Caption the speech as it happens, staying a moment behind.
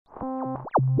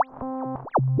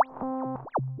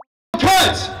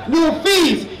no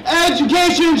fees.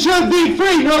 Education should be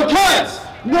free, no cuts,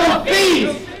 no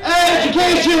fees.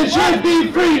 Education should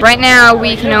be free. Right now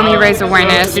we can only raise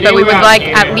awareness, but we would like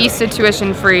at least a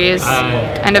tuition freeze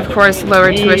and of course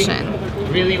lower tuition.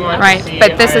 Right,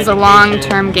 but this is a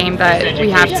long-term game that we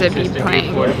have to be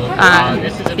playing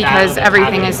because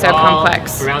everything is so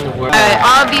complex.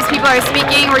 All of these people are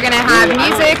speaking. We're going to have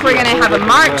music. We're going to have a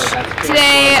march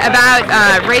today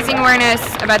about raising awareness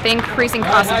about the increasing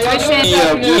cost of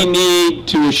tuition. We need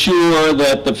to assure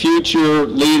that the future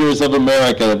leaders of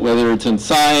America, whether it's in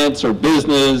science or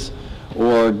business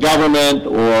or government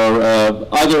or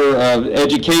other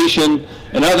education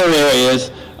and other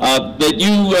areas, that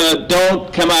you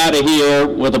don't come out of here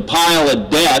with a pile of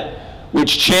debt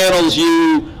which channels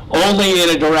you only in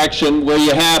a direction where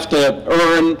you have to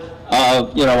earn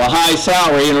a high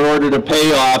salary in order to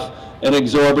pay off an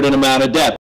exorbitant amount of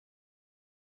debt.